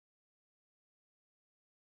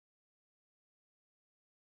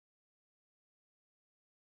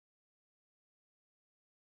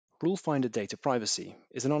Rulefinder Data Privacy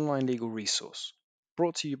is an online legal resource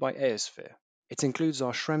brought to you by aosphere. It includes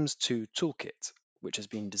our Schrems II Toolkit, which has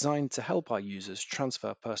been designed to help our users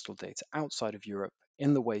transfer personal data outside of Europe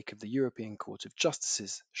in the wake of the European Court of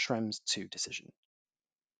Justice's Schrems II decision.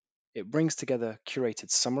 It brings together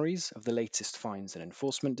curated summaries of the latest fines and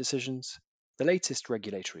enforcement decisions, the latest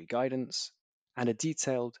regulatory guidance, and a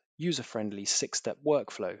detailed, user-friendly 6-step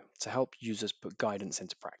workflow to help users put guidance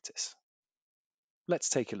into practice. Let's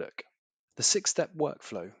take a look. The 6-step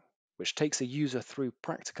workflow, which takes a user through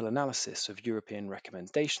practical analysis of European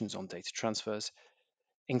recommendations on data transfers,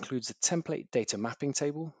 includes a template data mapping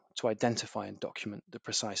table to identify and document the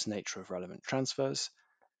precise nature of relevant transfers,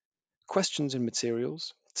 questions and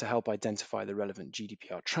materials to help identify the relevant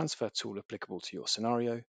GDPR transfer tool applicable to your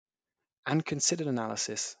scenario, and considered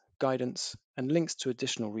analysis, guidance, and links to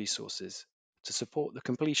additional resources to support the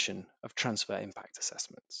completion of transfer impact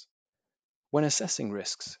assessments. When assessing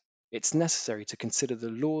risks, it's necessary to consider the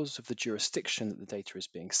laws of the jurisdiction that the data is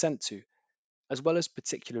being sent to, as well as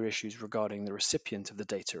particular issues regarding the recipient of the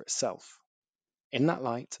data itself. In that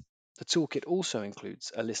light, the toolkit also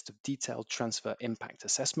includes a list of detailed transfer impact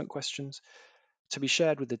assessment questions to be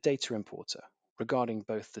shared with the data importer regarding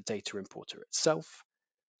both the data importer itself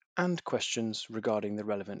and questions regarding the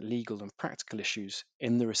relevant legal and practical issues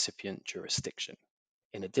in the recipient jurisdiction.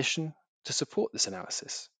 In addition, to support this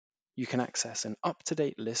analysis, you can access an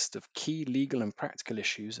up-to-date list of key legal and practical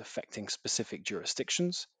issues affecting specific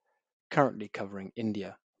jurisdictions, currently covering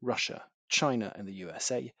India, Russia, China, and the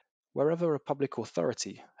USA, wherever a public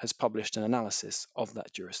authority has published an analysis of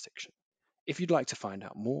that jurisdiction. If you'd like to find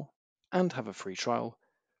out more and have a free trial,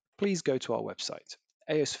 please go to our website,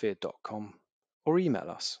 aosphere.com, or email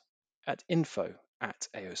us at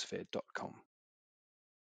info@aosphere.com.